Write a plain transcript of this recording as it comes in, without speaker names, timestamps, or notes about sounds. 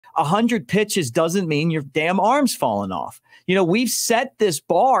100 pitches doesn't mean your damn arm's falling off. You know, we've set this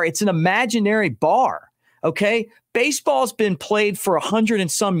bar. It's an imaginary bar. Okay. Baseball's been played for 100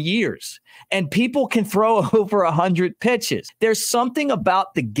 and some years, and people can throw over 100 pitches. There's something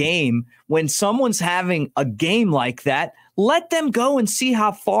about the game when someone's having a game like that. Let them go and see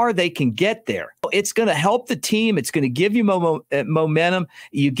how far they can get there. It's going to help the team. It's going to give you momentum.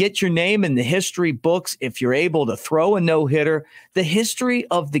 You get your name in the history books if you're able to throw a no-hitter. The history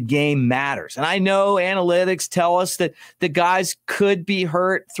of the game matters. And I know analytics tell us that the guys could be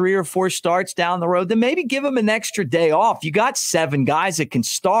hurt 3 or 4 starts down the road. Then maybe give them an extra day off. You got 7 guys that can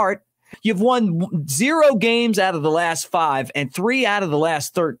start. You've won 0 games out of the last 5 and 3 out of the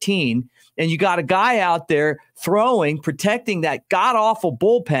last 13. And you got a guy out there throwing, protecting that god-awful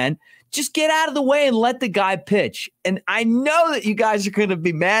bullpen. Just get out of the way and let the guy pitch. And I know that you guys are going to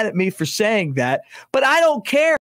be mad at me for saying that, but I don't care.